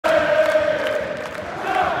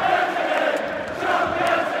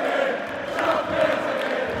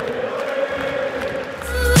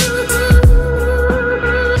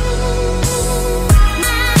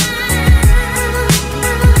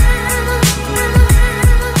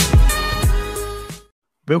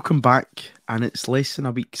welcome back, and it's less than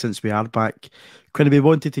a week since we are back. Quinny, we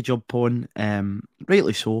wanted to jump on,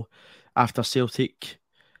 rightly so, after Celtic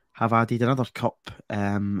have added another cup.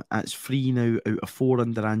 It's 3 now out of 4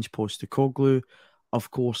 under Ange Postecoglou. Of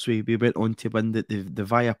course, we went on to win the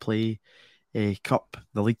Viaplay Cup,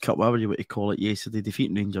 the League Cup, whatever you want to call it, yesterday,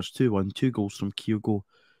 defeating Rangers 2-1, 2 goals from Kyogo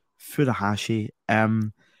Furuhashi.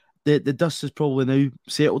 The dust has probably now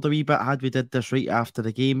settled a wee bit. Had we did this right after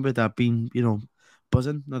the game, would have been,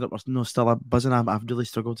 buzzing. Not that we're no still buzzing. I've really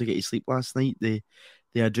struggled to get to sleep last night. The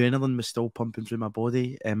adrenaline was still pumping through my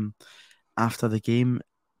body after the game.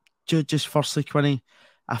 Just firstly, Quinny,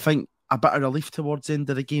 I think a bit of relief towards the end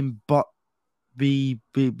of the game, but we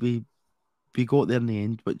got there in the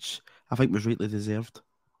end, which I think was rightly deserved.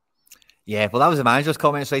 Yeah, well, that was the manager's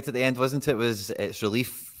comments right at the end, wasn't it? It's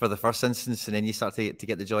relief for the first instance, and then you start to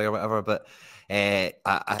get the joy or whatever. But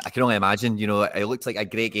I can only imagine, it looked like a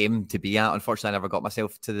great game to be at. Unfortunately, I never got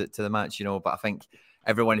myself to the match, but I think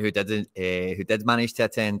everyone who did manage to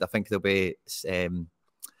attend, I think they'll be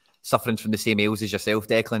suffering from the same ails as yourself,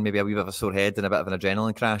 Declan. Maybe a wee bit of a sore head and a bit of an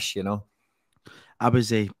adrenaline crash, I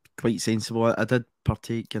was quite sensible. I did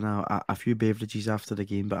partake in a few beverages after the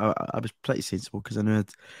game, but I was pretty sensible because I knew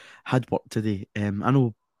I'd had work today. I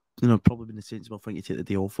know, probably been the sensible thing to take the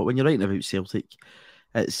day off, but when you're writing about Celtic,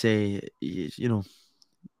 it's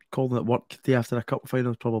calling it work day after a cup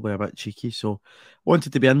final is probably a bit cheeky. So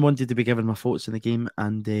wanted to be given my thoughts in the game,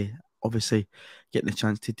 and obviously getting the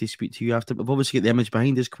chance to speak to you after. We've obviously got the image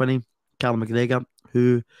behind us, Quinny, Callum McGregor,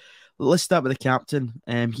 who, let's start with the captain.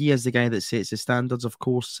 He is the guy that sets the standards. Of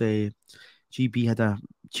course, GB had a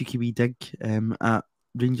cheeky wee dig at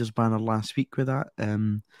Rangers banner last week with that.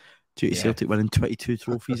 Due to Celtic winning 22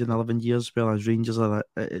 trophies in 11 years, whereas Rangers are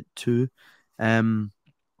at 2.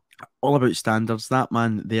 All about standards. That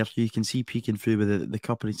man there, you can see peeking through with the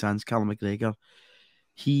cup in his hands, Callum McGregor.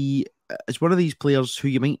 He is one of these players who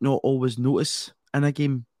you might not always notice in a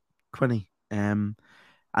game, Quinny. And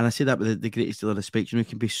I say that with the greatest deal of respect. He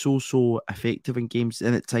can be so effective in games,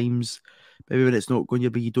 and at times, maybe when it's not going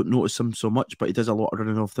your way, you don't notice him so much, but he does a lot of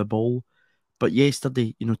running off the ball. But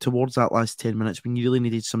yesterday, towards that last 10 minutes, when you really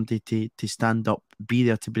needed somebody to stand up, be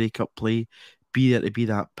there to break up play, be there to be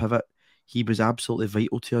that pivot, he was absolutely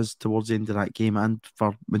vital to us towards the end of that game and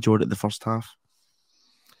for majority of the first half.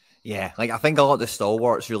 Yeah, I think a lot of the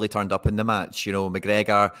stalwarts really turned up in the match.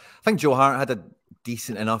 McGregor. I think Joe Hart had a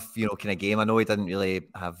decent enough, kind of game. I know he didn't really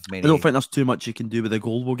have many. I don't think there's too much you can do with the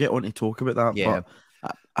goal. We'll get on to talk about that. Yeah.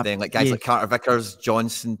 But then guys like Carter Vickers,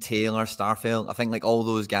 Johnson, Taylor, Starfelt, I think all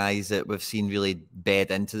those guys that we've seen really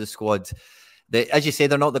bed into the squad. As you say,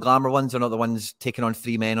 they're not the glamour ones. They're not the ones taking on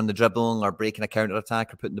 3 men on the dribbling or breaking a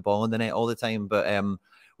counter-attack or putting the ball in the net all the time. But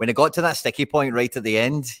when it got to that sticky point right at the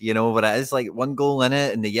end, what it is, 1 goal in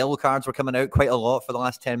it, and the yellow cards were coming out quite a lot for the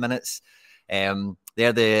last 10 minutes. They're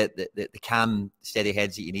the calm, steady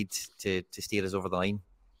heads that you need to steer us over the line.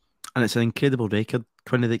 And it's an incredible record,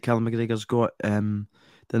 Quinny, that Callum McGregor's got.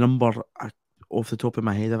 The number off the top of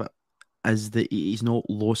my head of it is that he's not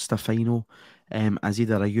lost a final as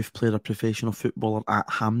either a youth player or professional footballer at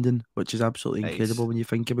Hampden, which is absolutely incredible when you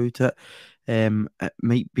think about it. It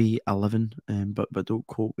might be 11, but don't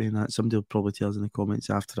quote me on that. Somebody will probably tell us in the comments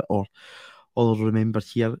after it, or I'll remember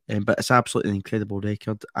here. But it's absolutely an incredible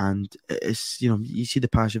record, and it's you see the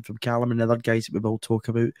passion from Callum and the other guys that we will talk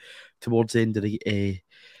about towards the end of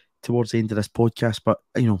this podcast. But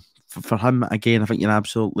for him, again, I think you're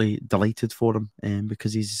absolutely delighted for him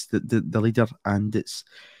because he's the leader, and it's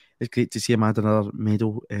great to see him add another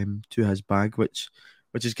medal to his bag, which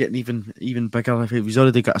is getting even bigger. If he's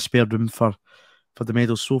already got a spare room for the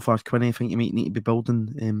medals so far, Quinny, I think you might need to be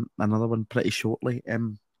building another one pretty shortly.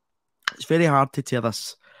 It's very hard to tear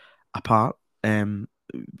this apart.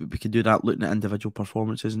 We can do that looking at individual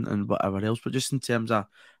performances and whatever else, but just in terms of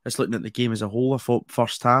just looking at the game as a whole, I thought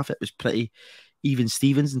first half it was pretty even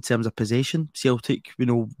Stevens in terms of possession. Celtic,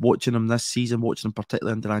 watching them this season, watching them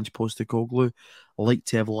particularly under Ange Postecoglou, like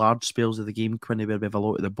to have large spells of the game, Quinny, where we have a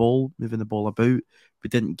lot of the ball, moving the ball about. We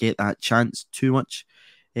didn't get that chance too much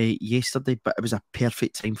yesterday, but it was a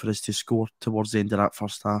perfect time for us to score towards the end of that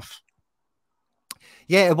first half.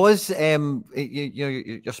 Yeah, it was.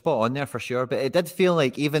 You're spot on there for sure. But it did feel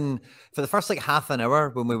like even for the first half an hour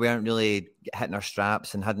when we weren't really hitting our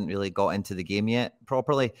straps and hadn't really got into the game yet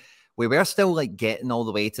properly, we were still getting all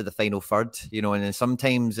the way to the final third. And then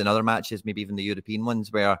sometimes in other matches, maybe even the European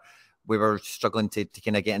ones, where we were struggling to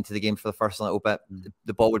kind of get into the game for the first little bit,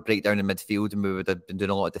 the ball would break down in midfield and we would have been doing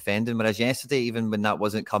a lot of defending. Whereas yesterday, even when that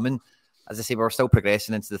wasn't coming, as I say, we were still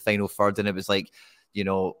progressing into the final third, and it was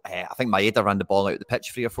I think Maeda ran the ball out of the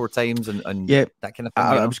pitch 3 or 4 times and Yeah, that kind of thing.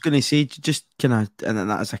 I was going to say, just kind of, and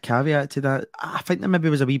that as a caveat to that, I think there maybe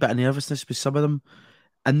was a wee bit of nervousness with some of them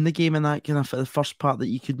in the game, and that kind of for the first part that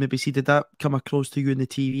you could maybe see. Did that come across to you on the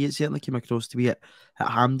TV? It certainly came across to me at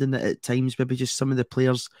Hampden that at times maybe just some of the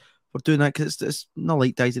players were doing that, because it's not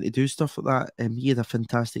like Dyson to do stuff like that. He had a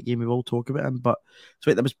fantastic game. We will talk about him, but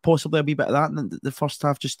so there was possibly a wee bit of that in the first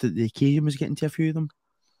half. Just the occasion was getting to a few of them.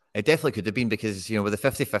 It definitely could have been, because, with the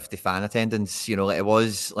 50-50 fan attendance, like it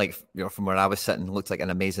was like, from where I was sitting, looked like an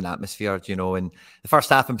amazing atmosphere, and the first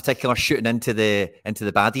half in particular, shooting into the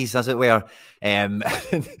baddies, as it were.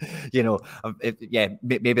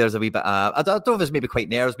 Maybe there's a wee bit, I don't know if it's maybe quite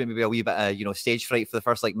nerves, maybe a wee bit of, stage fright for the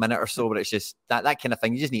first like minute or so, but it's just that kind of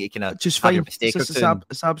thing. You just need to kind of just have fine. your mistake or two.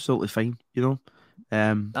 It's absolutely fine, Big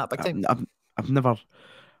time. I've never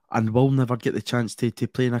and will never get the chance to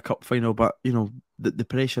play in a cup final, but the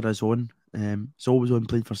pressure is on. It's always on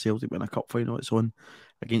playing for Celtic when a cup final it's on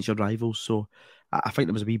against your rivals. So I think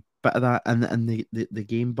there was a wee bit of that in the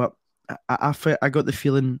game, but I got the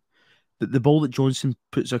feeling that the ball that Johnson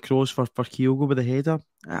puts across for Kyogo with the header,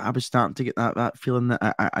 I was starting to get that feeling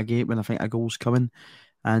that I get when I think a goal's coming,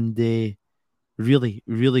 and really,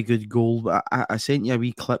 really good goal. But I sent you a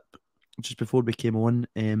wee clip just before we came on.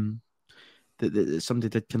 That somebody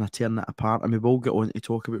did kind of turn that apart, and we will get on to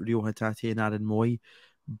talk about Rio Hatate and Aaron Mooy.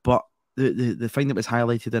 But the thing that was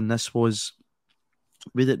highlighted in this was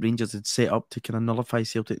the way that Rangers had set up to kind of nullify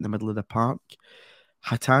Celtic in the middle of the park.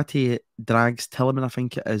 Hatate drags Tillman, I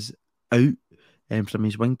think it is, out from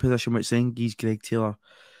his wing position, which then gives Greg Taylor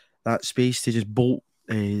that space to just bolt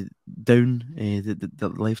down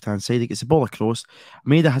the left-hand side. He gets the ball across.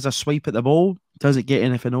 Maeda has a swipe at the ball, doesn't get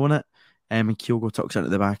anything on it. And Kyogo tucks into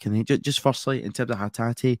the back. And just firstly, in terms of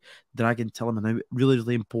Hatate, dragging Tillman out, really,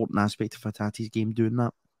 really important aspect of Hatate's game doing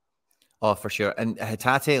that. Oh, for sure. And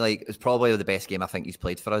Hatate, is probably the best game I think he's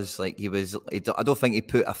played for us. I don't think he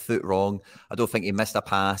put a foot wrong. I don't think he missed a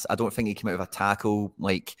pass. I don't think he came out of a tackle.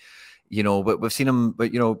 We've seen him,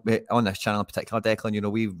 on this channel in particular, Declan,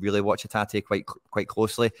 we really watch Hatate quite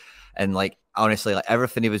closely. And honestly,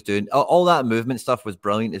 everything he was doing, all that movement stuff was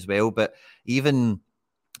brilliant as well. But even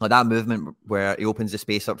that movement where he opens the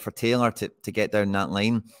space up for Taylor to get down that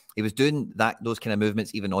line, he was doing those kind of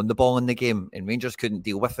movements even on the ball in the game, and Rangers couldn't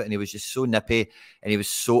deal with it, and he was just so nippy and he was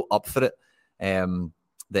so up for it.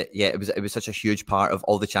 It was such a huge part of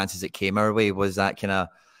all the chances that came our way, was that kind of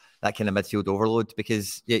midfield overload,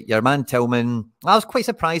 because your man Tillman, I was quite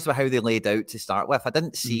surprised with how they laid out to start with. I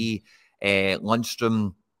didn't see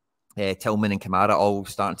Lundstrom, Tillman and Kamara all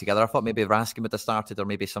starting together. I thought maybe Raskin would have started, or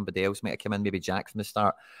maybe somebody else might have come in, maybe Jack from the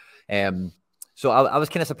start. So I was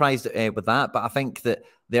kind of surprised with that, but I think that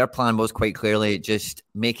their plan was quite clearly just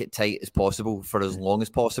make it tight as possible for as long as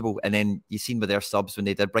possible. And then you seen with their subs, when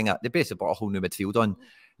they did they basically brought a whole new midfield on, and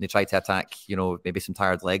they tried to attack, maybe some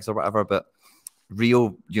tired legs or whatever. But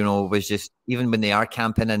Rio, was just, even when they are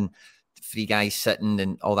camping and 3 guys sitting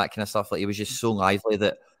and all that kind of stuff, he was just so lively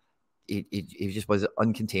that he just was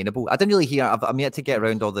uncontainable. I didn't really hear, I'm yet to get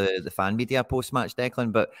around all the fan media post-match,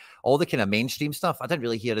 Declan, but all the kind of mainstream stuff, I didn't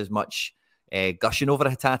really hear as much gushing over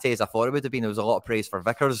Hatate as I thought it would have been. There was a lot of praise for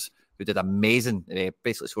Vickers, who did amazing,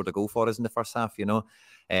 basically scored a goal for us in the first half, with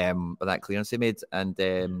that clearance he made. And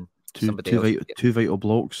two vital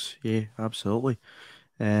blocks, yeah, absolutely.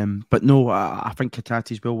 But no, I think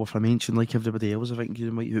Hatate's well worth a mention, like everybody else. I think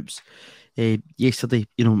in White Hoops yesterday,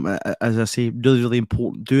 as I say, really, really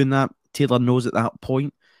important doing that. Taylor knows at that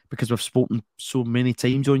point, because we've spoken so many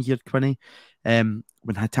times on here, Quinny.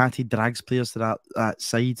 When Hatate drags players to that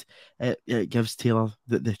side, it gives Taylor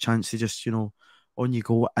the chance to just, on you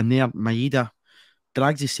go. And there, Maeda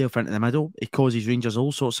drags himself into the middle. It causes Rangers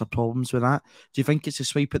all sorts of problems with that. Do you think it's a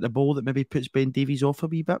swipe at the ball that maybe puts Ben Davies off a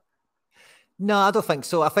wee bit? No, I don't think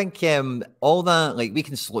so. I think all that, we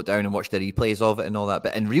can slow it down and watch the replays of it and all that,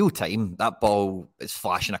 but in real time, that ball is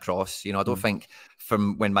flashing across. I don't think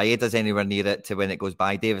from when Maeda's anywhere near it to when it goes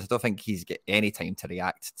by Davis, I don't think he's got any time to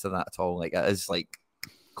react to that at all. It is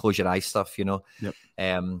close your eyes stuff, Yep.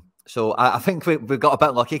 So I think we got a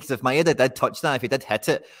bit lucky, because if Maeda did touch that, if he did hit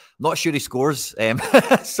it, I'm not sure he scores.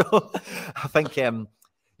 So I think,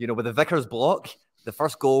 with the Vickers block, the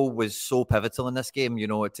first goal was so pivotal in this game,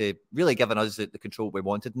 to really giving us the control we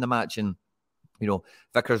wanted in the match. And,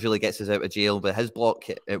 Vickers really gets us out of jail with his block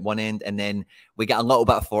at one end. And then we get a little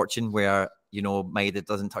bit of fortune where, Maeda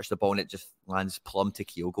doesn't touch the ball and it just lands plumb to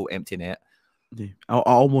Kyogo, empty net. Yeah. I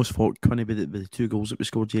almost thought, Quinny, with the 2 goals that we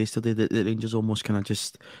scored yesterday, that the Rangers almost kind of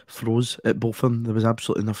just froze at both of them. There was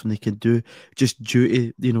absolutely nothing they could do, just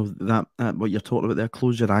due to that what you're talking about there.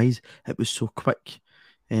 Close your eyes. It was so quick.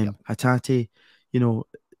 Hatate,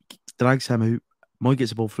 drags him out. Moy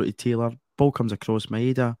gets the ball through to Taylor. Ball comes across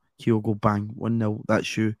Maeda. Kyogo bang 1-0.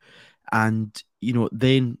 That's you. And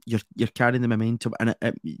then you're carrying the momentum, and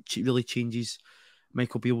it really changes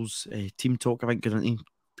Michael Beale's team talk. I think going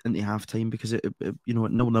into half time, because at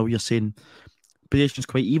 0-0 you're saying position's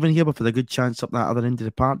quite even here, but for the good chance up that other end of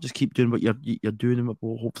the park, just keep doing what you're doing, and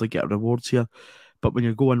we'll hopefully get rewards here. But when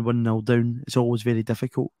you're going 1-0 down, it's always very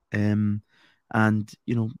difficult. And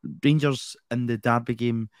Rangers in the Derby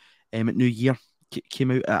game at New Year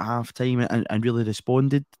came out at half time and really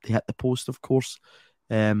responded. They hit the post, of course,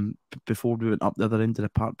 before we went up the other end of the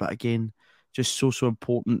park. But again, just so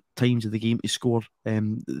important times of the game to score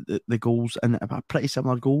the goals, and a pretty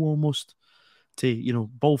similar goal almost to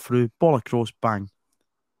ball through, ball across, bang.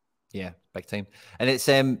 Yeah, big time. And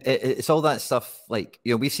it's all that stuff, like,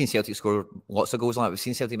 we've seen Celtic score lots of goals like that. We've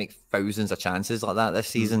seen Celtic make thousands of chances like that this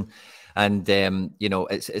season. And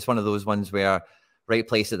it's one of those ones where right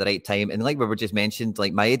place at the right time. And like we were just mentioned,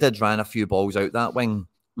 like Maeda ran a few balls out that wing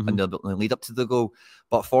in the lead up to the goal.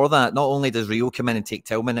 But for that, not only does Rio come in and take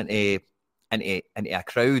Tillman into a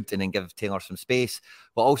crowd and then give Taylor some space,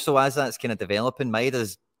 but also as that's kind of developing,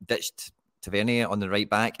 Maeda's ditched Tavernier on the right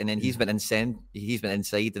back, and then he's been inside, and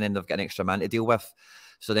then they've got an extra man to deal with.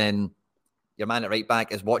 So then your man at right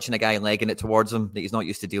back is watching a guy legging it towards him that he's not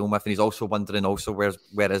used to dealing with, and he's also wondering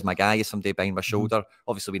where is my guy? Is somebody behind my shoulder?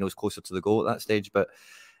 Obviously we know he's closer to the goal at that stage, but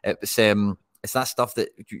it's that stuff that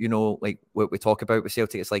like what we talk about with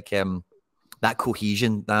Celtic. It's like that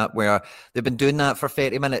cohesion, that where they've been doing that for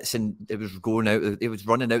 30 minutes and it was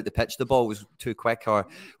running out the pitch, the ball was too quick, or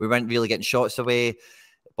we weren't really getting shots away.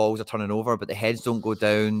 Balls are turning over, but the heads don't go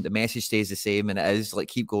down. The message stays the same, and it is like,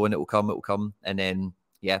 keep going, it will come. And then,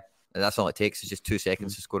 that's all it takes, is just 2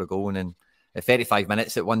 seconds to score a goal. And then at 35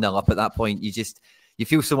 minutes at 1-0 up at that point, you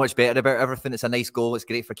feel so much better about everything. It's a nice goal. It's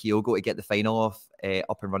great for Kyogo to get the final off,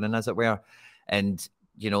 up and running, as it were. And,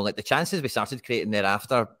 like the chances we started creating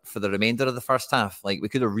thereafter for the remainder of the first half, like we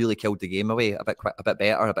could have really killed the game away a bit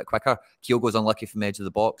better, a bit quicker. Kyogo's unlucky from the edge of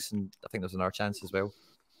the box, and I think there's another chance as well.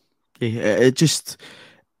 Yeah, it just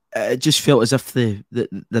felt as if the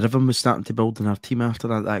rhythm was starting to build in our team after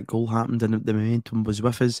that goal happened, and the momentum was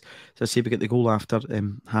with us. So I say we get the goal after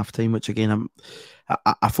half time, which again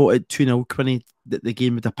I thought at 2-0 Quinny that the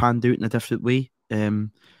game would have panned out in a different way.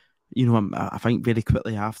 I think very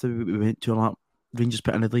quickly after we went to a Rangers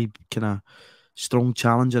put in a really kind of strong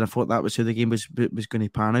challenge, and I thought that was how the game was going to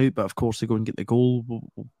pan out. But of course, they go and get the goal.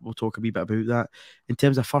 We'll talk a wee bit about that. In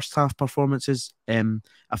terms of first half performances,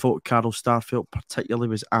 I thought Carl Starfelt particularly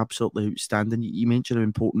was absolutely outstanding. You mentioned how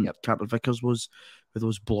important Carter Vickers was with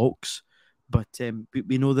those blocks, but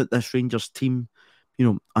we know that this Rangers team,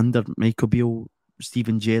 under Michael Beale,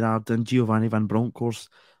 Steven Gerrard and Giovanni Van Bronckhorst,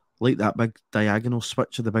 like that big diagonal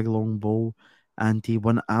switch of the big long ball, and he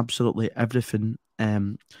won absolutely everything.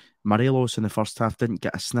 Morelos in the first half didn't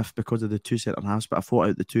get a sniff because of the two centre halves, but I thought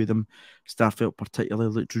out the two of them, Starfelt particularly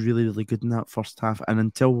looked really, really good in that first half. And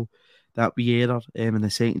until that wee error in the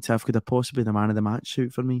second half, could have possibly the man of the match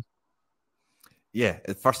shoot for me. Yeah,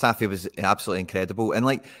 the first half, he was absolutely incredible. And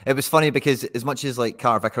like, it was funny because as much as like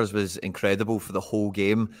Carter Vickers was incredible for the whole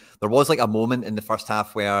game, there was like a moment in the first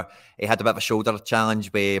half where he had a bit of a shoulder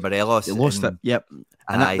challenge with Morelos. He lost it, yep.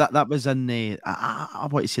 And that was in the, I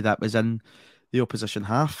want to say that was in the opposition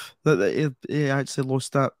half that he actually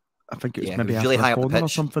lost that. I think it was maybe after really high a corner or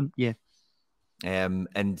something. Yeah.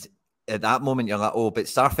 And at that moment, you're like, oh, but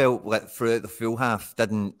Starfelt throughout the full half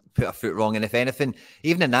didn't put a foot wrong. And if anything,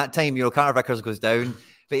 even in that time, Carter Vickers goes down,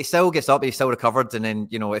 but he still gets up, he still recovered. And then,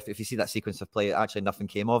 if you see that sequence of play, actually nothing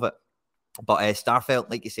came of it. But Starfelt,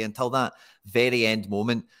 like you say, until that very end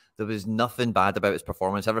moment, there was nothing bad about his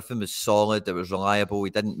performance. Everything was solid. It was reliable. He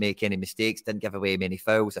didn't make any mistakes, didn't give away many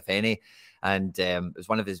fouls, if any. And it was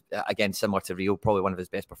one of his, again, similar to Rio, probably one of his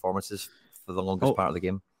best performances for the longest part of the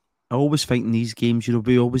game. I always think in these games,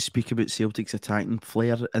 we always speak about Celtic's attacking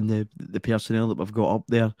flair and the personnel that we've got up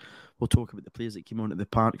there. We'll talk about the players that came onto the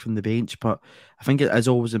park from the bench, but I think it is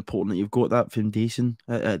always important that you've got that foundation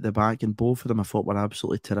at the back, and both of them I thought were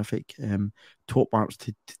absolutely terrific. Top marks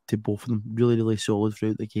to both of them. Really, really solid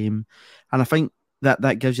throughout the game. And I think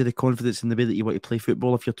that gives you the confidence in the way that you want to play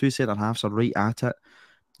football. If your two centre-halves are right at it,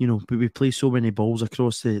 we play so many balls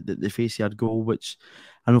across the face yard goal, which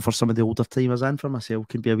I know for some of the older timers and for myself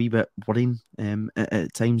can be a wee bit worrying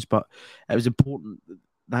at times, but it was important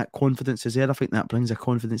that confidence is there. I think that brings a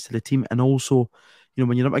confidence to the team. And also,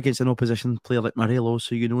 when you're up against an opposition player like Morelos,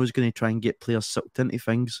 who is going to try and get players sucked into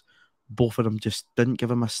things, both of them just didn't give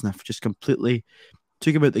him a sniff, just completely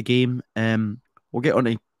took him out the game. We'll get on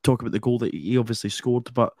to talk about the goal that he obviously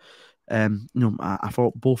scored, but I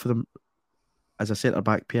thought both of them as a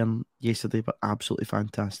centre-back pairing yesterday, but absolutely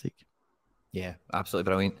fantastic. Yeah, absolutely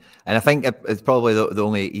brilliant. And I think it's probably the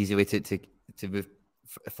only easy way to move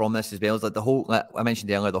from this as well is like the whole, like I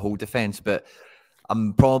mentioned earlier, the whole defence, but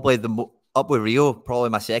I'm probably up with Rio, probably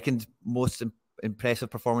my second most impressive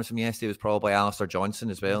performance from yesterday was probably Alistair Johnson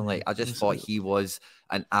as well. Like I just thought he was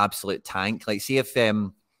an absolute tank. Like see if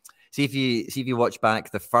you watch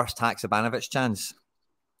back the first Haksabanovic chance.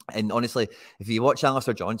 And honestly, if you watch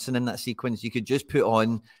Alistair Johnson in that sequence, you could just put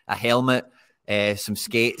on a helmet, some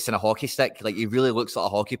skates and a hockey stick. Like he really looks like a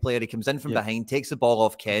hockey player. He comes in from behind, takes the ball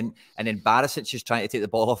off Kent, and then Barisic is trying to take the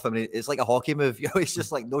ball off him. And it's like a hockey move. You know, it's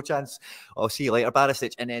just like no chance. I'll see you later,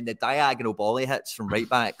 Barisic. And then the diagonal ball he hits from right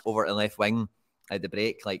back over to left wing at the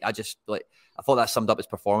break. Like I thought that summed up his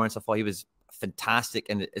performance. I thought he was fantastic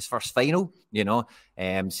in his first final. You know,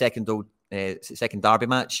 second derby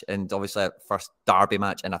match, and obviously first derby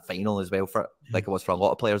match in a final as well for like it was for a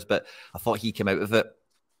lot of players. But I thought he came out of it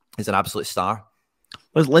as an absolute star.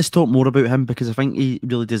 Let's talk more about him because I think he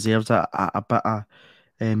really deserves a bit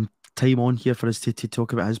of time on here for us to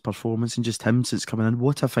talk about his performance and just him since coming in.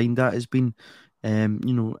 What I find that has been,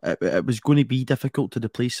 it was going to be difficult to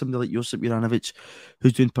replace somebody like Josip Juranovic,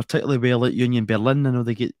 who's doing particularly well at Union Berlin. I know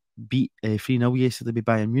they get beat 3-0 yesterday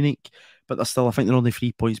by Bayern Munich, but they're still, I think they're only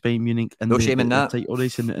 3 points behind Munich in no shame in that title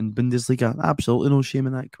race in Bundesliga. Absolutely no shame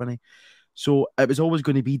in that, Quinny. So it was always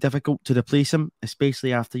going to be difficult to replace him,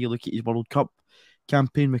 especially after you look at his World Cup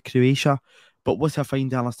campaign with Croatia. But what I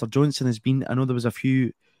find Alistair Johnson has been, I know there was a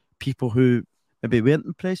few people who maybe weren't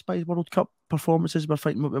impressed by his World Cup performances. We're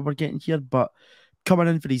fighting what we were getting here, but coming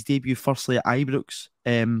in for his debut, firstly at Ibrox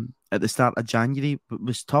at the start of January,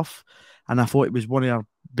 was tough. And I thought it was one of our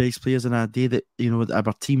best players in a day that,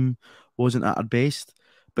 our team wasn't at our best.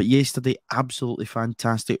 But yesterday, absolutely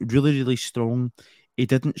fantastic, really, really strong. He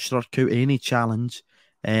didn't shirk out any challenge,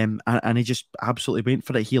 and he just absolutely went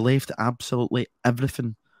for it. He left absolutely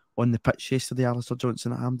everything on the pitch yesterday, Alistair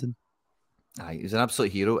Johnson at Hampden. He was an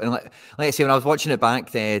absolute hero, and like I say, when I was watching it back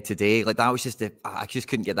today, like that was just I just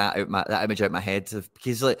couldn't get that image out of my head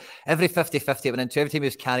because like every 50-50 it went into, every time he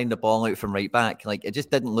was carrying the ball out from right back, like it just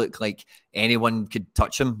didn't look like anyone could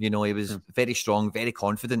touch him. You know, he was very strong, very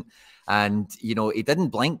confident, and he didn't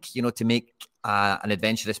blink. To make an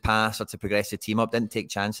adventurous pass or to progress the team up, didn't take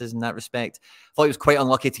chances in that respect. Thought he was quite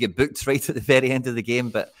unlucky to get booked right at the very end of the game,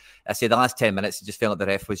 but I say the last 10 minutes, it just felt like the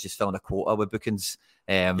ref was just filling a quota with bookings.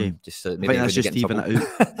 Just so maybe that's just even it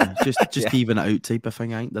out, just even it out type of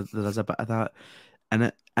thing. I think there is a bit of that,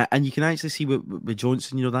 and you can actually see with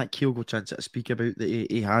Johnson, that Kyogo chance that I speak about that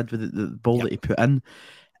he had with the ball that he put in.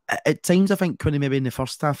 At times, I think Quinny maybe in the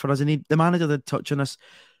first half for us, and the manager did touch on us.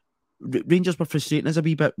 Rangers were frustrating us a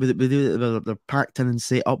wee bit with they're packed in and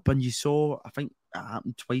set up, and you saw, I think it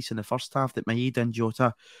happened twice in the first half that Maeda and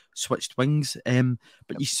Jota switched wings.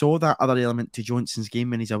 But you saw that other element to Johnson's game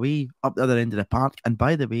when he's away up the other end of the park. And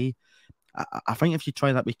by the way, I think if you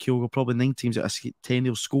try that with Kyogo, probably 9 times out of 10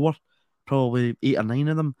 he'll score, probably 8 or 9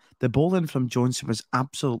 of them. The ball in from Johnson was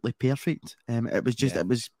absolutely perfect. It was just it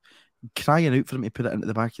was crying out for him to put it into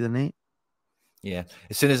the back of the net. Yeah,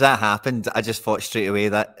 as soon as that happened, I just thought straight away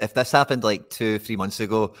that if this happened like 2-3 months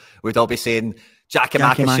ago, we'd all be saying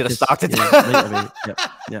Giakoumakis should have started. Right away.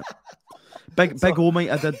 Yep. Big O might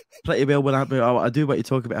have did pretty well with that, but I do want to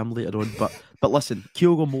talk about him later on. But listen,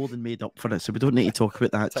 Kyogo more than made up for it, so we don't need to talk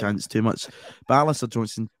about that chance too much. But Alistair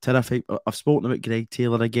Johnson, terrific. I've spoken about Greg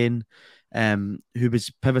Taylor again, who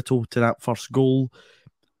was pivotal to that first goal.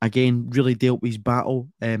 Again, really dealt with his battle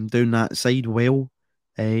down that side well.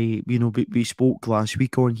 We spoke last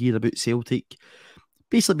week on here about Celtic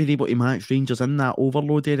basically being able to match Rangers in that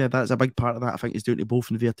overload area. That's a big part of that, I think, is down to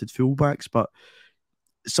both inverted fullbacks. But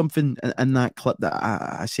something in that clip that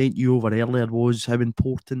I sent you over earlier was how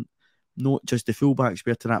important not just the fullbacks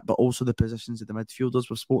were to that, but also the positions of the midfielders.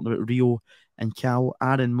 We've spoken about Rio and Cal,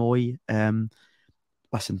 Aaron Mooy.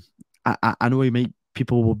 Listen, I know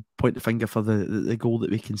people will point the finger for the goal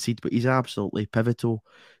that we concede, but he's absolutely pivotal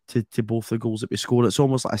to both the goals that we score. It's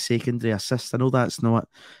almost like a secondary assist. I know that's not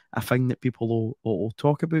a thing that people will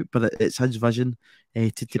talk about, but it's his vision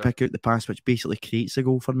to pick out the pass, which basically creates a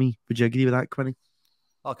goal for me. Would you agree with that, Quinny?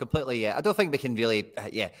 Oh, completely, yeah. I don't think we can really,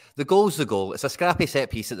 the goal's the goal. It's a scrappy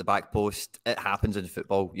set piece at the back post. It happens in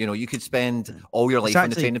football. You could spend all your life on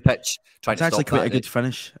the training pitch trying to stop that. It's actually quite a good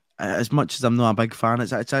finish. As much as I'm not a big fan,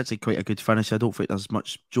 it's actually quite a good finish. I don't think there's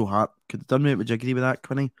much Joe Hart could have done with it. Would you agree with that,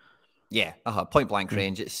 Quinny? Yeah, point blank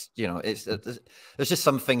range. It's there's just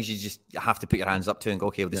some things you just have to put your hands up to and go,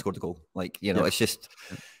 okay, well, they scored the goal. Like it's just,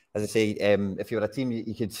 as I say, if you were a team,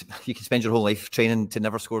 you could spend your whole life training to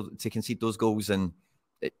never score, to concede those goals, and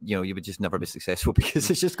you would just never be successful because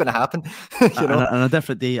it's just going to happen. You know? And a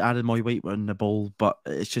different day, Aaron Mooy White on the ball, but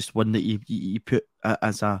it's just one that you put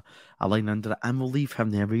as a line under it, and we'll leave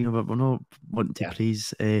him there. But we're not wanting to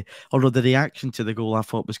praise. Although the reaction to the goal I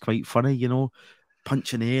thought was quite funny,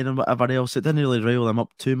 punching air and whatever else. It didn't really rile him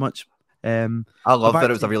up too much. I love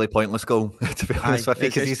that it was a really pointless goal, to be honest with you,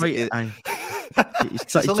 because he's only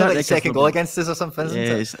like second goal against us or something, isn't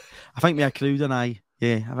it? I think we accrued an eye.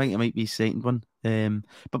 Yeah, I think it might be second one.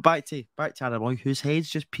 But back to Aaron Mooy, whose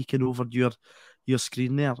head's just peeking over your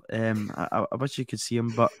screen there. I wish you could see him,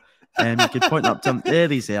 but you could point up to him. There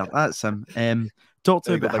he's there. That's him. Talk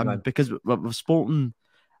to me about him, because we've spoken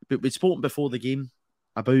before the game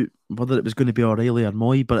about whether it was going to be O'Reilly or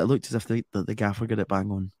Mooy, but it looked as if the gaffer got it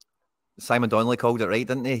bang on. Simon Donnelly called it right,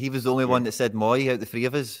 didn't he? He was the only one that said Mooy out of the three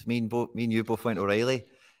of us. Me and you both went O'Reilly.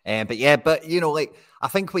 But I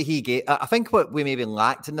think what we maybe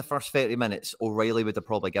lacked in the first 30 minutes, O'Reilly would have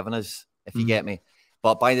probably given us, if you get me.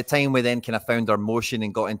 But by the time we then kind of found our motion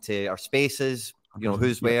and got into our spaces,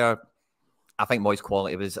 who's where, I think Mooy's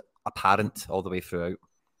quality was apparent all the way throughout.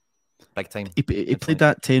 Big time. He played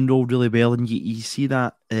that 10 role really well, and you see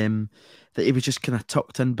that that he was just kind of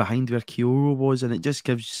tucked in behind where Kyogo was, and it just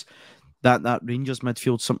gives that Rangers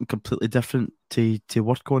midfield something completely different to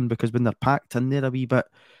work on, because when they're packed in there a wee bit,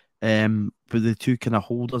 with the two kind of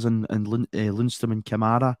holders and Lundstrom and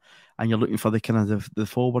Kamara, and you're looking for the kind of the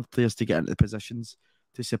forward players to get into the positions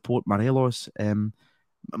to support Morelos.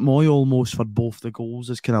 Mooy almost for both the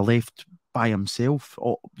goals is kind of left by himself.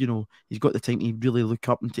 He's got the time to really look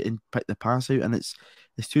up and pick the pass out, and it's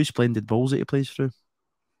two splendid balls that he plays through.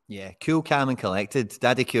 Yeah, cool, calm and collected.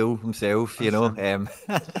 Daddy cool himself,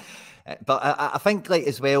 But I think,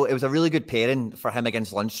 as well, it was a really good pairing for him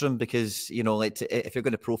against Lundstrom, because, if you're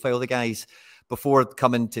going to profile the guys before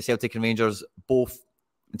coming to Celtic and Rangers, both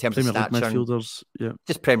in terms Premier of stature, League midfielders,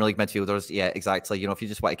 just Premier League midfielders, yeah, exactly. If you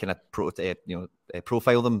just want to kind of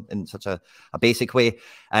profile them in such a basic way,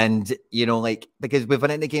 and because we've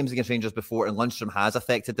been into games against Rangers before, and Lundstrom has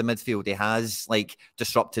affected the midfield. He has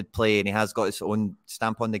disrupted play, and he has got his own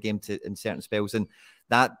stamp on the game in certain spells, and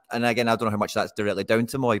again, I don't know how much that's directly down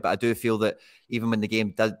to Mooy, but I do feel that even when the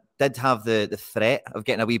game did have the threat of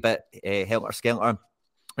getting a wee bit helter-skelter,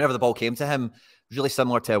 whenever the ball came to him, really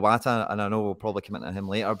similar to Iwata, and I know we'll probably come into him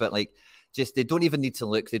later, but they don't even need to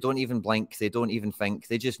look, they don't even blink, they don't even think,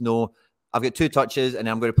 they just know, I've got two touches and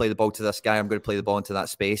I'm going to play the ball to this guy, I'm going to play the ball into that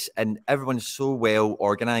space, and everyone's so well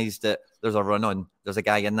organised that there's a run on, there's a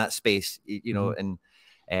guy in that space, and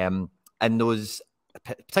those,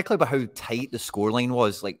 particularly about how tight the scoreline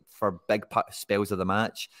was, for big spells of the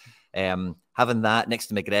match, having that next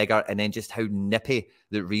to McGregor, and then just how nippy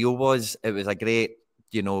that Rio was, it was a great,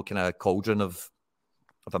 kind of cauldron of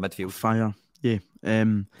a midfield. Fire, yeah.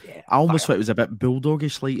 I almost thought it was a bit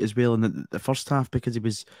bulldogish light as well in the first half, because he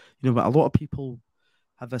was, but a lot of people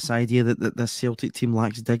have this idea that this Celtic team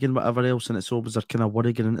lacks digging, whatever else, and it's always their kind of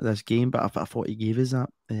worry getting into this game, but I thought he gave us that,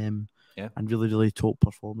 and really, really top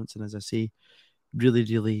performance, and as I say, really,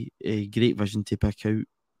 really great vision to pick out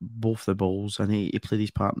both the balls, and he played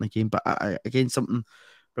his part in the game. But again, something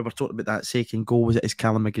we were talking about, that second goal was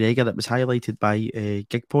Callum McGregor. It was highlighted by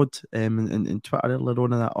Gigpod in Twitter earlier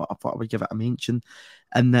on, and I thought I would give it a mention.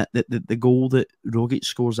 And that the goal that Rogic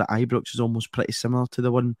scores at Ibrox is almost pretty similar to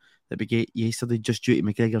the one that we get yesterday, just due to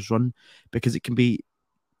McGregor's run, because it can be,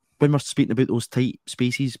 when we're speaking about those tight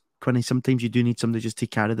spaces, Quinny, sometimes you do need somebody just to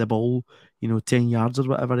carry the ball, 10 yards or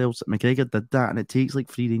whatever else. McGregor did that, and it takes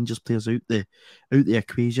three Rangers players out the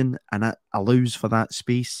equation, and it allows for that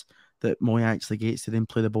space that Mooy actually gets to then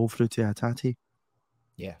play the ball through to Hatate.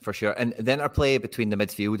 Yeah, for sure. And then our play between the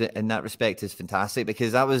midfield in that respect is fantastic,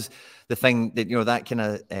 because that was the thing that, that kind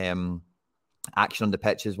of action on the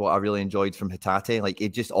pitch is what I really enjoyed from Hatate. He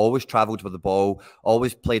just always travelled with the ball,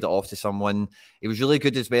 always played it off to someone. He was really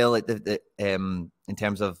good as well in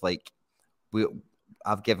terms of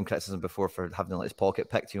I've given criticism before for having his pocket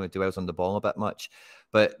picked, dwells on the ball a bit much.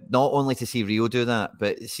 But not only to see Rio do that,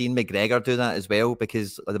 but seeing McGregor do that as well,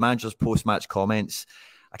 because the manager's post-match comments,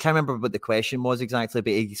 I can't remember what the question was exactly,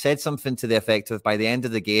 but he said something to the effect of, by the end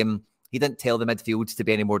of the game, he didn't tell the midfields to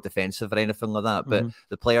be any more defensive or anything like that, but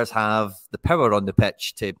the players have the power on the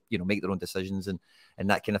pitch to, make their own decisions and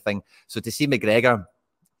that kind of thing. So to see McGregor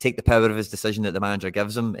take the power of his decision that the manager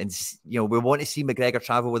gives him, and, we want to see McGregor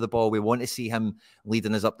travel with the ball. We want to see him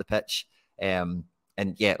leading us up the pitch.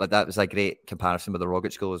 And yeah, that was a great comparison with the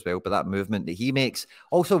Rogic goal as well. But that movement that he makes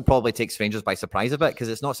also probably takes Rangers by surprise a bit, because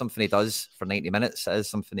it's not something he does for 90 minutes. It is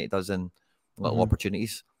something that he does in little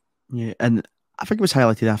opportunities. Yeah, and I think it was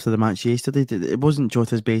highlighted after the match yesterday. It wasn't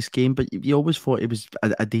Jota's best game, but you always thought it was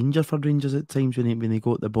a danger for Rangers at times when he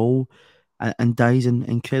got the ball. And Dye's an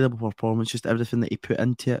incredible performance, just everything that he put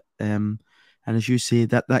into it. And as you say,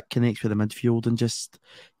 that connects with the midfield and just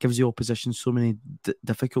gives the opposition so many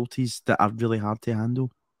difficulties that are really hard to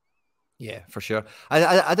handle. Yeah, for sure.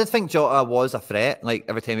 I did think Jota was a threat. Like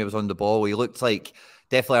every time he was on the ball, he looked like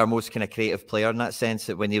definitely our most kind of creative player in that sense.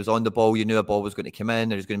 That when he was on the ball, you knew a ball was going to come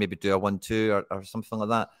in, or he was going to maybe do a 1-2 or something like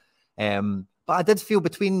that. But I did feel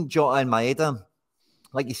between Jota and Maeda,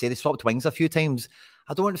 like you say, they swapped wings a few times.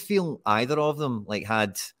 I don't feel either of them like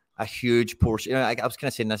had a huge portion. I was kind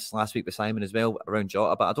of saying this last week with Simon as well around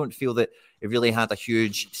Jota, but I don't feel that it really had a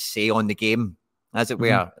huge say on the game, as it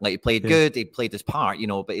were. Like he played good, he played his part,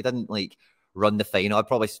 but he didn't like run the final.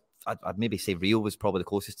 I'd maybe say Rio was probably the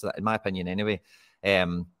closest to that, in my opinion, anyway.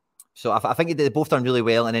 So I think they both done really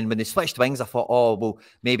well. And then when they switched wings, I thought, oh, well,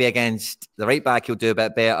 maybe against the right back, he'll do a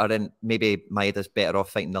bit better. And maybe Maeda's better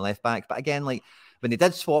off fighting the left back. But again, like when they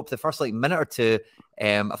did swap the first minute or two,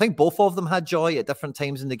 I think both of them had joy at different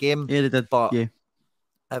times in the game. Yeah, they did. But yeah.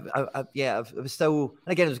 It was still,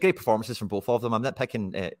 and again, it was great performances from both of them. I'm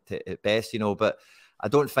nitpicking at best, but I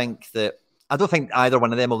don't think either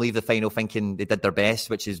one of them will leave the final thinking they did their best,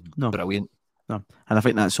 which is brilliant. No, and I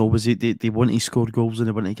think that's always they want to score goals and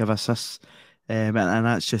they want to give assists, and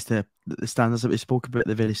that's just the standards that we spoke about at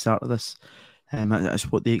the very start of this. That's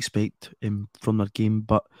what they expect from their game.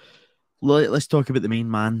 But let's talk about the main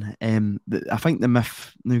man. I think the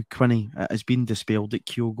myth now, Quinny, has been dispelled that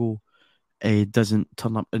Kyogo doesn't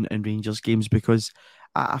turn up in Rangers games, because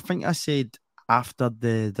I think I said after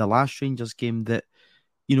the last Rangers game that,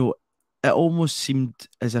 it almost seemed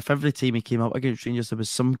as if every time he came up against Rangers there was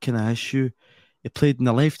some kind of issue. He played on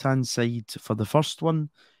the left-hand side for the first one,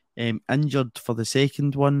 injured for the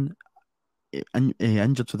second one,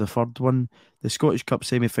 injured for the third one. The Scottish Cup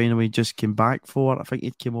semi-final he just came back for. I think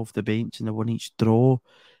he came off the bench in the one each draw.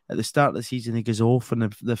 At the start of the season he goes off in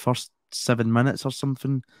the first 7 minutes or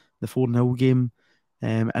something, the 4-0 game,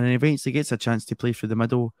 and then eventually gets a chance to play through the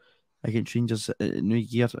middle against Rangers at New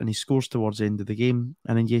Year, and he scores towards the end of the game.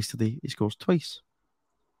 And then yesterday he scores twice.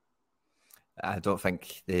 I don't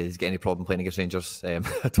think he's got any problem playing against Rangers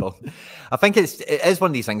at all. I think it is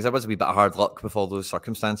one of these things. There was a wee bit of hard luck with all those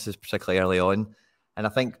circumstances, particularly early on. And I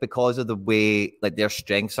think because of the way like their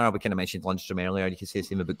strengths are, we kind of mentioned Lundstrom earlier. You could say the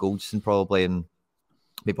same about Goldson probably, and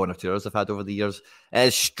maybe one or two others they've had over the years. It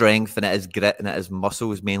is strength and it is grit and it is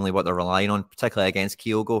muscles mainly what they're relying on, particularly against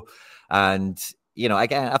Kyogo. And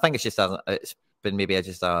again, I think it's been maybe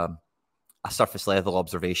just a surface level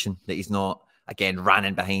observation that he's not, again,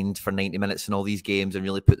 running behind for 90 minutes in all these games and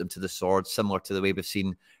really put them to the sword, similar to the way we've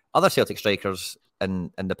seen other Celtic strikers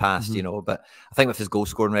in the past, But I think with his goal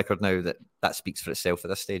scoring record now, that speaks for itself at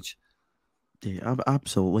this stage. Yeah,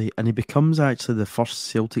 absolutely. And he becomes actually the first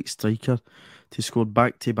Celtic striker to score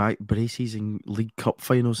back-to-back braces in League Cup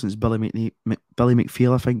finals since Billy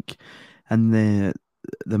McPhail, I think, in the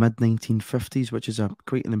mid-1950s, which is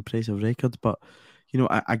quite an impressive record. But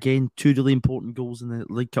again, two really important goals in the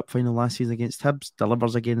League Cup final last season against Hibs,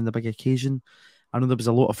 delivers again in the big occasion. I know there was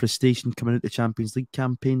a lot of frustration coming out the Champions League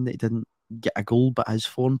campaign that he didn't get a goal, but his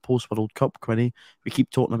form post-World Cup, Quinny, we keep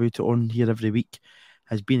talking about it on here every week,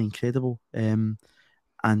 has been incredible. And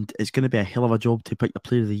it's going to be a hell of a job to pick the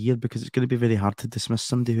Player of the Year, because it's going to be very hard to dismiss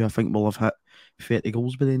somebody who I think will have hit 30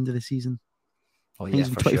 goals by the end of the season. Oh, yeah, I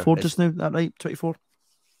think he's 24 sure. Just now, is that right? 24?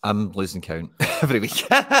 I'm losing count every week.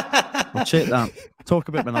 I'll check that. Talk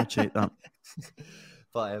about when I'll check that.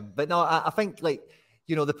 But no, I think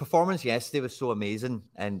the performance yesterday was so amazing,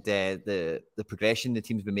 and the progression the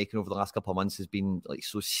team's been making over the last couple of months has been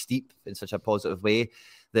so steep in such a positive way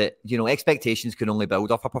that expectations can only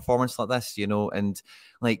build off a performance like this, and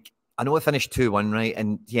I know it finished 2-1, right?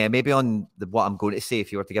 And yeah, maybe on what I'm going to say,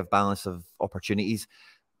 if you were to give balance of opportunities,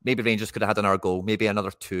 maybe Rangers could have had another goal, maybe another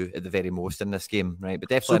two at the very most in this game, right? But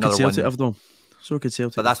definitely another one. So could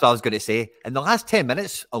Celtic. But that's what I was going to say. In the last 10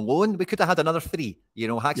 minutes alone, we could have had another three.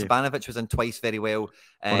 Haksabanovic was in twice very well.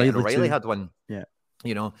 And O'Reilly had one. Yeah.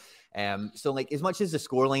 So as much as the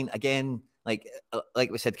scoreline, again, like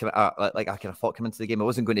we said, I kind of thought coming into the game, it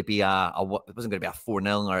wasn't going to be a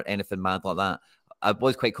 4-0 or anything mad like that. I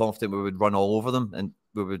was quite confident we would run all over them and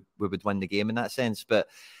we would win the game in that sense. But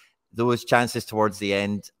those chances towards the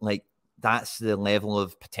end, that's the level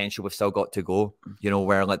of potential we've still got to go,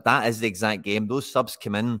 where that is the exact game. Those subs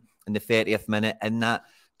come in the 30th minute in that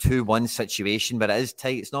 2-1 situation, but it is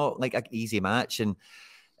tight. It's not like an easy match. And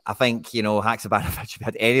I think, Haksabanovic, if he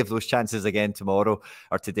had any of those chances again tomorrow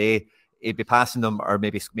or today, he'd be passing them or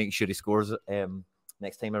maybe making sure he scores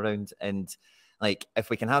next time around. And like if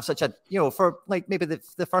we can have such a, for like maybe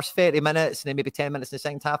the first 30 minutes and then maybe 10 minutes in the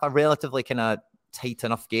second half, a relatively kind of tight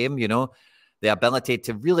enough game, the ability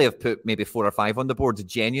to really have put maybe 4 or 5 on the board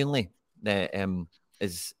genuinely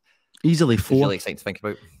is easily 4. Is really exciting to think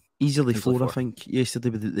about. Easily four, I think,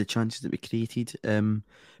 yesterday with the chances that we created.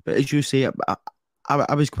 But as you say,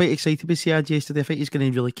 I was quite excited with Siad yesterday. I think he's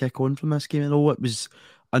going to really kick on from this game. I know it was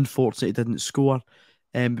unfortunate he didn't score.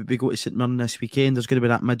 But we go to St Mirren this weekend. There's going to be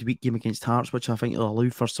that midweek game against Hearts, which I think will allow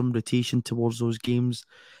for some rotation towards those games.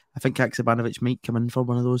 I think Haksabanovic might come in for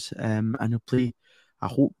one of those, and he'll play, I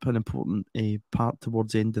hope, an important part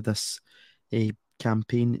towards the end of this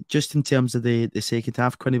campaign. Just in terms of the second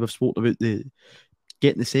half, Quinny, we've spoken about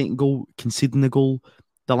getting the second goal, conceding the goal.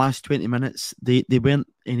 The last 20 minutes, they weren't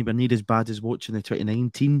anywhere near as bad as watching the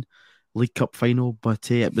 2019 League Cup final, but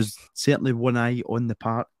it was certainly one eye on the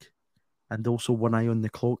park and also one eye on the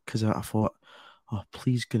clock, because I thought, oh,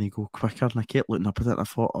 please, going to go quicker. And I kept looking up at it and I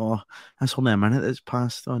thought, oh, that's only a minute that's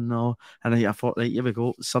passed. Oh, no. And I thought, right, here we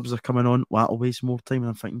go. Subs are coming on. Well, that'll waste more time. And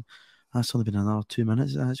I'm thinking, that's only been another 2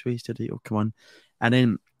 minutes that's wasted. Right? Oh, come on. And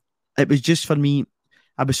then it was just for me,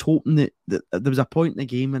 I was hoping that there was a point in the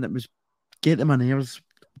game and it was getting my nerves.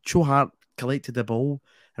 Joe Hart collected the ball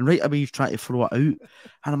and right away he's trying to throw it out. And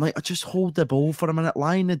I'm like, I just hold the ball for a minute,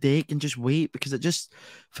 lie on the deck and just wait, because it just,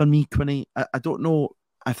 for me, Quinny, I don't know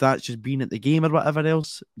if that's just been at the game or whatever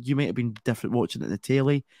else. You might have been different watching it in the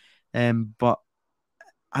telly. But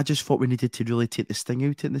I just thought we needed to really take the sting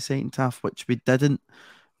out in the second half, which we didn't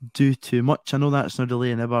do too much. I know that's not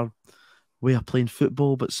really in our way of playing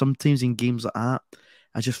football, but sometimes in games like that,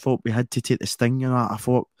 I just thought we had to take the sting. I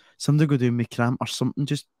thought somebody go down with cramp or something,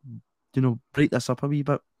 just, break this up a wee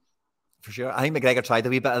bit. For sure. I think McGregor tried a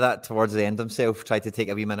wee bit of that towards the end himself, tried to take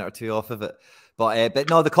a wee minute or two off of it. But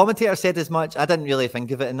no, the commentator said as much. I didn't really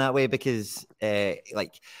think of it in that way, because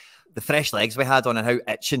like the fresh legs we had on and how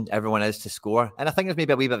itching everyone is to score. And I think there's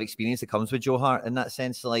maybe a wee bit of experience that comes with Joe Hart in that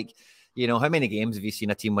sense. Like, how many games have you seen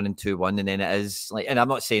a team winning 2-1 and then it is like, and I'm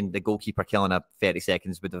not saying the goalkeeper killing a 30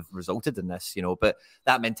 seconds would have resulted in this, but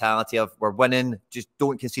that mentality of we're winning, just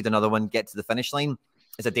don't concede another one, get to the finish line,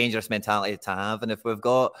 is a dangerous mentality to have. And if we've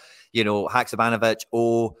got, Haksabanovic,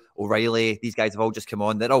 O'Reilly, these guys have all just come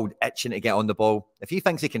on, they're all itching to get on the ball. If he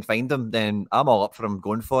thinks he can find them, then I'm all up for him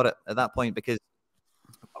going for it at that point, because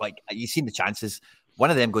like you've seen the chances, one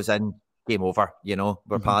of them goes in, game over,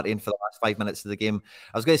 we're partying for the last 5 minutes of the game.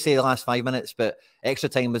 I was going to say the last 5 minutes, but extra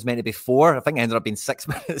time was meant to be 4. I think it ended up being 6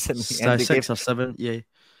 minutes in the end of the 6 game. or 7, yeah.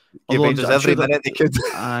 Rangers every minute they could.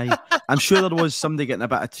 I'm sure there was somebody getting a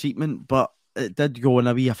bit of treatment, but it did go in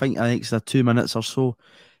a wee, I think, an extra 2 minutes or so,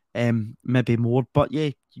 maybe more. But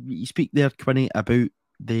yeah, you speak there, Quinny, about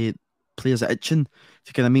the players itching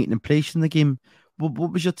to kind of make an impression in the game.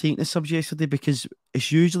 What was your take on the subs yesterday? Because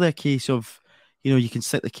it's usually a case of, you can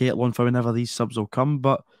set the kettle on for whenever these subs will come,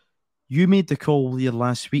 but you made the call here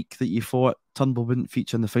last week that you thought Turnbull wouldn't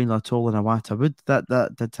feature in the final at all and Iwata would.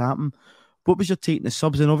 That did happen. What was your take on the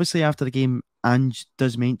subs? And obviously after the game, Ange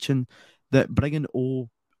does mention that bringing O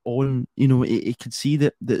on, he could see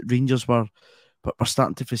that Rangers were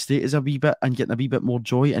starting to frustrate us a wee bit and getting a wee bit more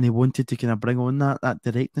joy, and he wanted to kind of bring on that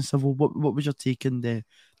directness of, what was your take on the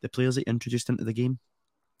players that you introduced into the game?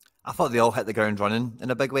 I thought they all hit the ground running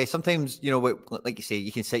in a big way. Sometimes, like you say,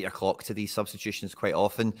 you can set your clock to these substitutions quite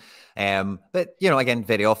often. But, again,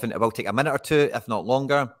 very often it will take a minute or two, if not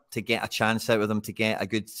longer, to get a chance out of them, to get a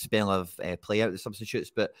good spell of play out of the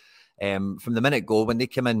substitutes. But from the minute go, when they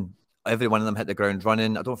come in, every one of them hit the ground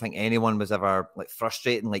running. I don't think anyone was ever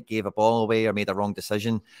frustrated and gave a ball away or made a wrong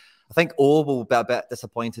decision. I think O will be a bit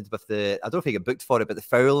disappointed with I don't know if he got booked for it, but the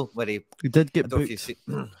foul where he did get booked.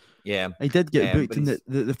 Yeah, I did get booked, and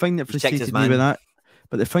the thing that frustrated me with that,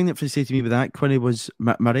 but the thing that frustrated me with that, Quinny, was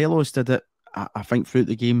Morelos did it, I think, throughout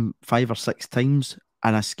the game 5 or 6 times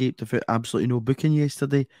and escaped without absolutely no booking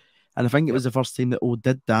yesterday. And I think it was the first time that O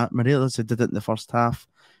did that. Morelos did it in the first half,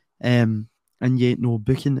 and yet no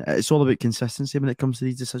booking. It's all about consistency when it comes to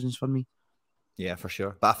these decisions for me. Yeah, for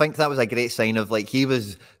sure. But I think that was a great sign of he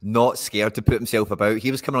was not scared to put himself about.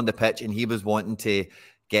 He was coming on the pitch and he was wanting to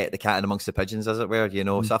get the cat in amongst the pigeons, as it were,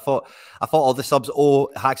 So I thought all the subs,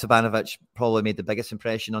 Haksabanovic probably made the biggest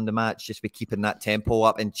impression on the match, just by keeping that tempo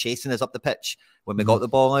up and chasing us up the pitch when we got the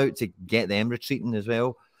ball out to get them retreating as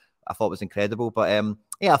well. I thought it was incredible. But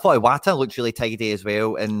I thought Iwata looked really tidy as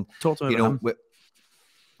well. And talk to me about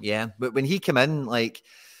him. But when he came in, like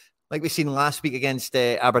we've seen last week against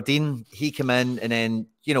Aberdeen, he came in and then,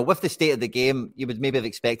 with the state of the game, you would maybe have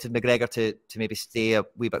expected McGregor to maybe stay a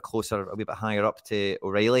wee bit closer, a wee bit higher up to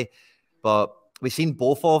O'Reilly. But we've seen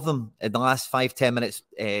both of them in the last 5-10 minutes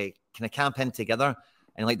kind of camp in together.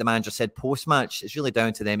 And like the manager said, post-match, it's really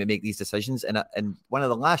down to them to make these decisions. And one of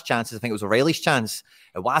the last chances, I think it was O'Reilly's chance,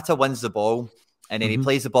 Iwata wins the ball, and then he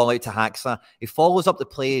plays the ball out to Haxa. He follows up the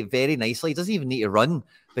play very nicely. He doesn't even need to run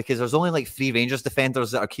because there's only like 3 Rangers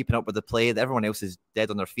defenders that are keeping up with the play. Everyone else is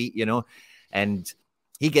dead on their feet, you know. And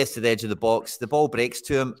he gets to the edge of the box. The ball breaks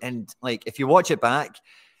to him. And like, if you watch it back,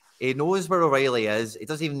 he knows where O'Reilly is. He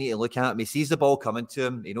doesn't even need to look at him. He sees the ball coming to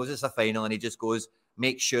him. He knows it's a final, and he just goes,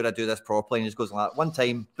 make sure I do this properly. And he just goes like that. One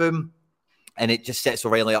time, boom. And it just sets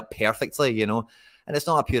O'Reilly up perfectly, you know. And it's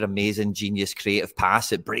not a pure amazing, genius, creative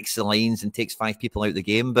pass. It breaks the lines and takes 5 people out of the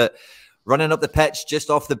game. But running up the pitch,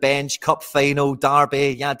 just off the bench, cup final,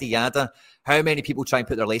 derby, yada, yada. How many people try and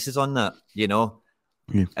put their laces on that, you know?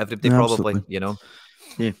 Yeah. Everybody probably, absolutely. you know?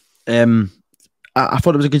 Yeah. I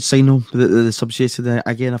thought it was a good sign, though, the subs yesterday.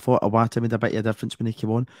 Again, I thought Iwata made a bit of a difference when he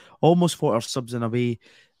came on. Almost thought our subs, in a way,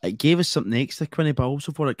 it gave us something extra, Quinny, but I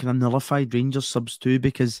also thought it kind of nullified Rangers subs too,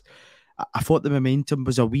 because I thought the momentum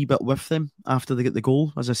was a wee bit with them after they get the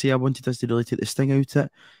goal. As I say, I wanted us to really take the sting out of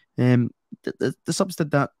it. The subs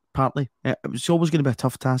did that partly. It was always going to be a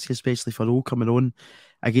tough task, especially for O coming on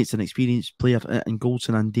against an experienced player in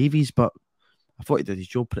Goldson and Davies, but I thought he did his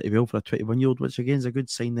job pretty well for a 21-year-old, which again is a good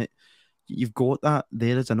sign that you've got that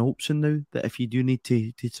there as an option now, that if you do need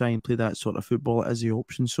to try and play that sort of football, it is the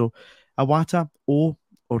option. So Iwata,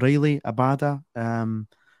 O'Reilly, Abada,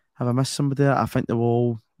 have I missed somebody there? I think they will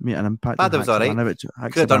all make an impact. Abada was all right.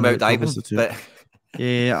 Could have done without diving, but...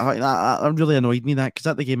 Yeah, that really annoyed me, that, because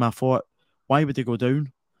at the game I thought, why would they go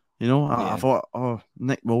down? You know, I thought, oh,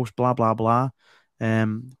 Nick Walsh, blah, blah, blah.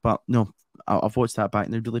 But no, I've watched that back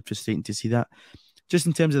and it's really frustrating to see that. Just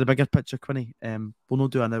in terms of the bigger picture, Quinny, we'll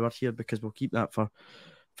not do an hour here because we'll keep that for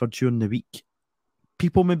during the week.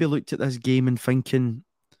 People maybe looked at this game and thinking,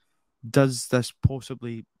 does this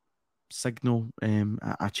possibly signal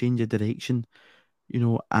a change of direction? You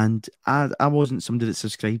know, and I wasn't somebody that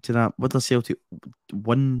subscribed to that. Whether Celtic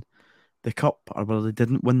won the cup or whether they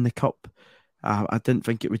didn't win the cup, I didn't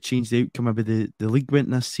think it would change the outcome of the league went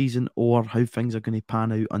this season or how things are going to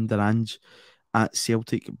pan out under Ange at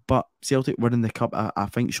Celtic. But Celtic winning the cup, I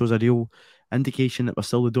think, shows a real indication that we're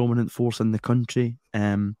still the dominant force in the country.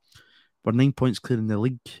 We're 9 points clear in the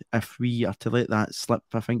league. If we are to let that slip,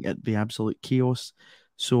 I think it'd be absolute chaos.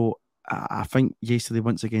 So I think yesterday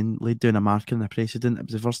once again laid down a marker and a precedent. It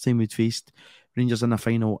was the first time we'd faced Rangers in a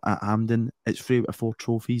final at Hampden. It's 3 out of 4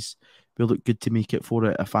 trophies. We look good to make it 4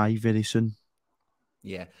 out of 5 very soon.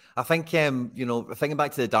 Yeah, I think, you know, thinking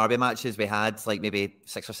back to the derby matches we had like maybe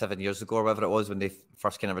 6 or 7 years ago or whatever it was when they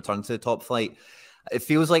first kind of returned to the top flight, it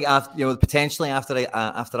feels like, after, you know, potentially after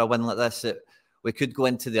a win like this, we could go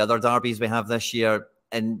into the other derbies we have this year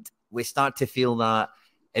and we start to feel that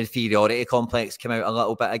inferiority complex come out a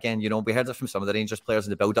little bit again. You know, we heard it from some of the Rangers players in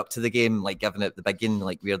the build up to the game, like giving it the biggin,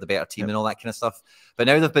 like we're the better team and all that kind of stuff. But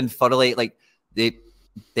now they've been thoroughly, like, they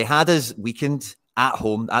had us weakened at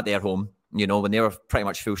home, at their home, you know, when they were pretty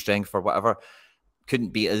much full strength or whatever,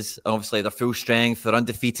 couldn't beat us. Obviously, they're full strength. They're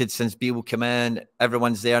undefeated since Beale came in.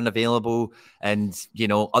 Everyone's there and available. And, you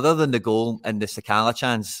know, other than the goal and the Sakala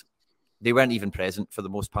chance, they weren't even present for the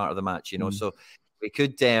most part of the match, you know. So we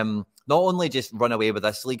could not only just run away with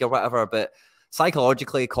this league or whatever, but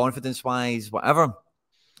psychologically, confidence-wise, whatever,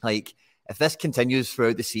 like, if this continues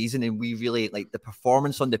throughout the season and we really, like, the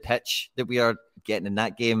performance on the pitch that we are getting in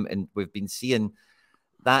that game and we've been seeing,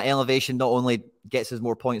 that elevation not only gets us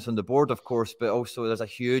more points on the board, of course, but also there's a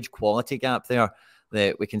huge quality gap there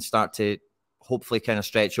that we can start to hopefully kind of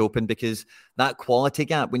stretch open, because that quality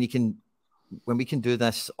gap, when we can do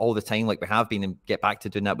this all the time like we have been and get back to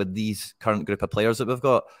doing that with these current group of players that we've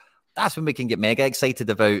got, that's when we can get mega excited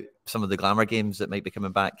about some of the glamour games that might be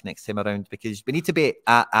coming back next time around, because we need to be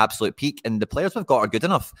at absolute peak and the players we've got are good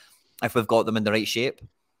enough if we've got them in the right shape.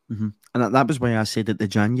 Mm-hmm. And that was why I said that the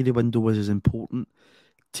January window was as important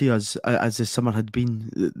to us as the summer had been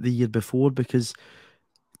the year before, because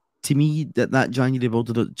to me that January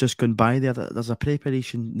window just gone by there's a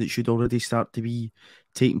preparation that should already start to be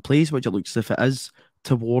taking place, which it looks as if it is,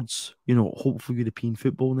 towards, you know, hopeful European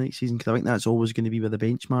football next season, because I think that's always going to be where the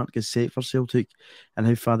benchmark is set for Celtic and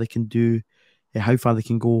how far they can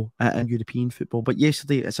go in European football. But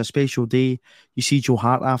yesterday, it's a special day. You see Joe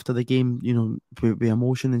Hart after the game, you know, with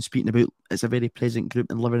emotion and speaking about it's a very present group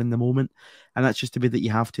and living in the moment. And that's just the way that you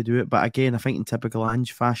have to do it. But again, I think in typical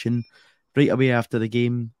Ange fashion, right away after the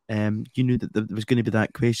game, you knew that there was going to be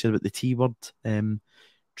that question about the T word,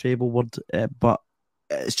 treble word, but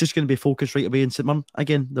it's just going to be focused right away in St Mirren.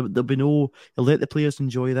 Again, there'll be no, he'll let the players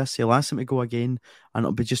enjoy this, he'll ask them to go again, and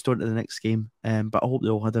it'll be just on to the next game. But I hope they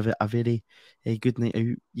all had a very good night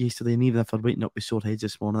out yesterday, and even if they're waking up with sore heads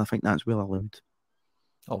this morning, I think that's well allowed.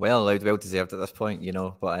 Oh well, well deserved at this point, you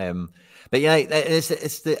know. But yeah,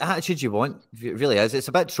 it's the attitude you want. It really is. It's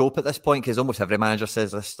a bit trope at this point because almost every manager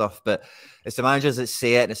says this stuff. But it's the managers that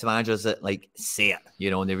say it, and it's the managers that like say it,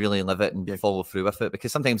 you know, and they really live it and follow through with it.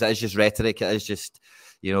 Because sometimes it is just rhetoric. It is just,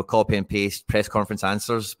 you know, copy and paste press conference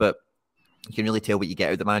answers. But you can really tell what you get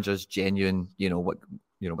out of the managers, genuine. You know what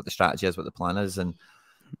the strategy is, what the plan is, and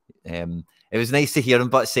it was nice to hear him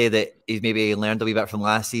but say that he's maybe learned a wee bit from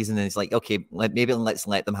last season, and he's like, okay, maybe let's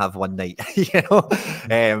let them have one night, you know.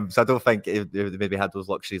 So I don't think they maybe had those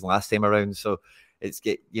luxuries last time around. So it's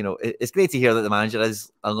great to hear that the manager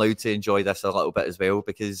is allowed to enjoy this a little bit as well,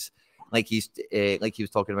 because like he was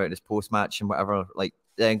talking about in his post match and whatever, like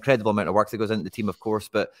the incredible amount of work that goes into the team, of course,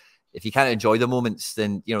 but if you can't enjoy the moments,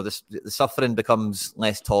 then you know the suffering becomes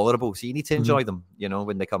less tolerable. So you need to enjoy them, you know,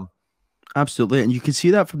 when they come. Absolutely, and you can see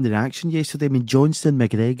that from the reaction yesterday. I mean, Johnston,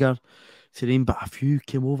 McGregor, to name but a few,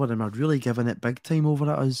 came over and are really giving it big time over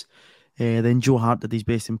at us. Then Joe Hart did his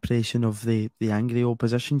best impression of the angry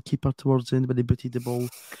opposition keeper towards the end when he booted the ball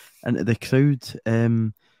into the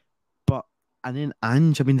crowd. But and then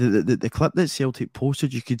Ange, I mean, the clip that Celtic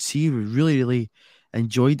posted, you could see we really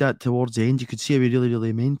enjoyed that towards the end. You could see we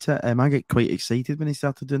really meant it. I got quite excited when he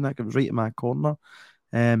started doing that. It was right in my corner,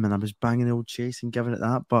 and I was banging the old chest and giving it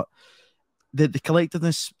that. But the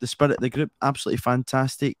collectiveness, the spirit of the group, absolutely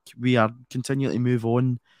fantastic. We are continuing to move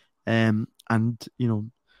on, and you know,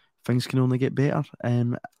 things can only get better.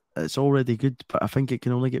 It's already good, but I think it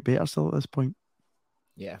can only get better still at this point.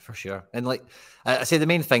 Yeah, for sure. And like I say, the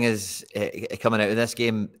main thing is coming out of this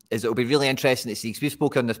game is it'll be really interesting to see, because we've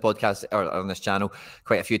spoken on this podcast or on this channel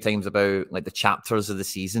quite a few times about like the chapters of the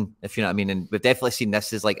season, if you know what I mean. And we've definitely seen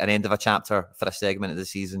this as like an end of a chapter for a segment of the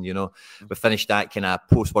season. You know, we finished that kind of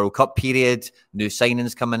post World Cup period, new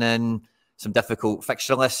signings coming in, some difficult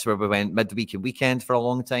fixture lists where we went midweek and weekend for a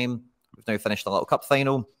long time. We've now finished the little cup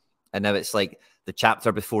final, and now it's like the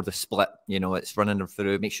chapter before the split. You know, it's running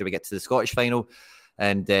through, make sure we get to the Scottish final.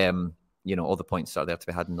 And, you know, all the points are there to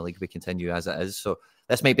be had in the league. We continue as it is. So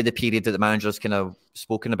this might be the period that the manager's kind of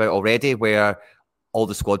spoken about already, where all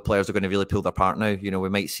the squad players are going to really pull their part now. You know, we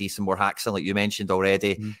might see some more Haxon, like you mentioned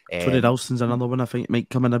already. Tony Ralston's another one I think might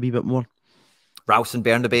come in a wee bit more. Ralston,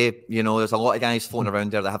 Bernabei, you know, there's a lot of guys floating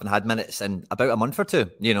around there that haven't had minutes in about a month or two,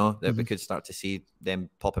 you know, that we could start to see them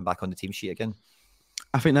popping back on the team sheet again.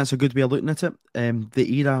 I think that's a good way of looking at it.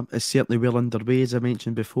 The era is certainly well underway, as I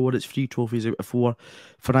mentioned before. It's 3 trophies out of 4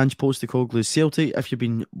 for Ange Postecoglou's Celtic. If you've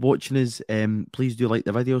been watching us, please do like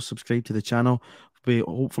the video, subscribe to the channel. We're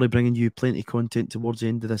hopefully bringing you plenty of content towards the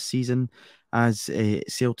end of this season as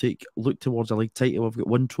Celtic look towards a league title. We've got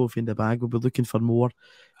 1 trophy in the bag. We'll be looking for more.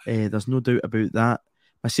 There's no doubt about that.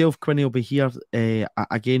 Myself, Quinny, will be here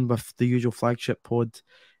again with the usual flagship pod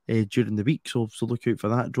during the week, so look out for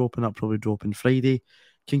that dropping. Up probably dropping Friday.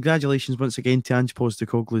 Congratulations once again to Ange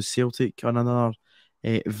Postecoglou's Celtic on another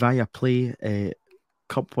Viaplay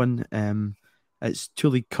Cup win. It's 2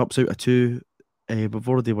 League Cups out of 2. We've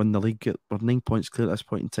already won the league. We're 9 points clear at this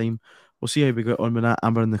point in time. We'll see how we get on with that,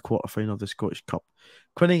 and we're in the quarter final of the Scottish Cup.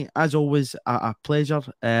 Quinny, as always, a pleasure.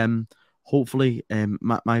 Hopefully,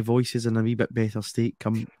 my voice is in a wee bit better state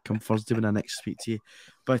come Thursday when I next speak to you.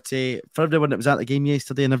 But for everyone that was at the game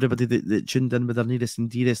yesterday and everybody that tuned in with their nearest and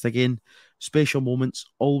dearest, again, special moments,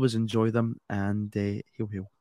 always enjoy them, and hail.